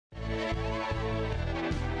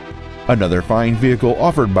Another fine vehicle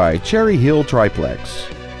offered by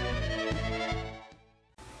CherryHillTriplex.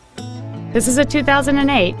 This is a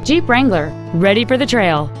 2008 Jeep Wrangler, ready for the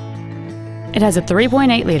trail. It has a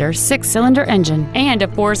 3.8-liter six-cylinder engine and a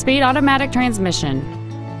 4-speed automatic transmission.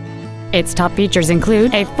 Its top features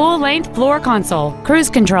include a full-length floor console, cruise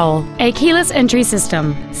control, a keyless entry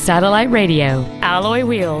system, satellite radio, alloy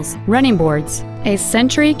wheels, running boards, a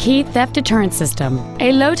Sentry key theft deterrent system,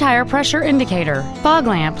 a low tire pressure indicator, fog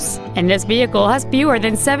lamps, and this vehicle has fewer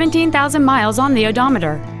than 17,000 miles on the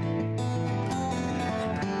odometer.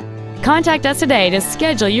 Contact us today to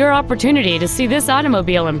schedule your opportunity to see this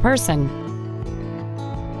automobile in person.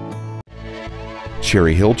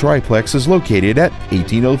 Cherry Hill Triplex is located at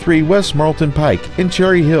 1803 West Marlton Pike in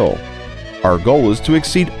Cherry Hill. Our goal is to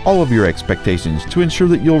exceed all of your expectations to ensure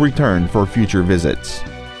that you'll return for future visits.